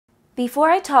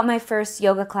Before I taught my first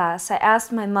yoga class, I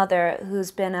asked my mother, who's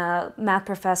been a math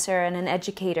professor and an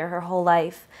educator her whole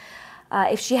life,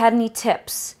 if she had any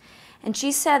tips. And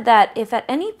she said that if at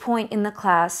any point in the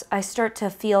class I start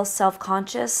to feel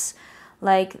self-conscious,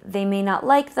 like they may not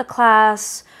like the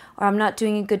class or I'm not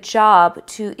doing a good job,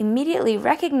 to immediately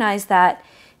recognize that,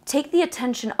 take the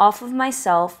attention off of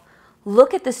myself,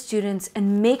 look at the students,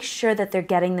 and make sure that they're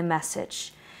getting the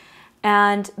message.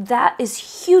 And that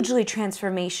is hugely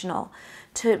transformational,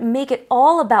 to make it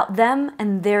all about them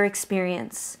and their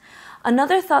experience.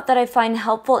 Another thought that I find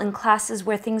helpful in classes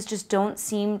where things just don't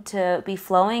seem to be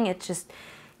flowing, it just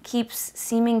keeps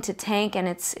seeming to tank and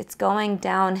it's going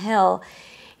downhill,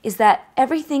 is that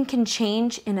everything can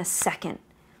change in a second.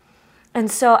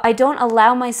 And so I don't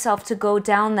allow myself to go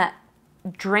down that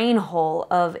drain hole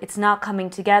of it's not coming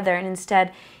together, and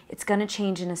instead it's going to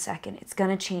change in a second. It's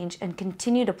going to change, and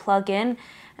continue to plug in,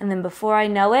 and then before I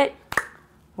know it,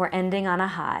 we're ending on a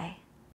high.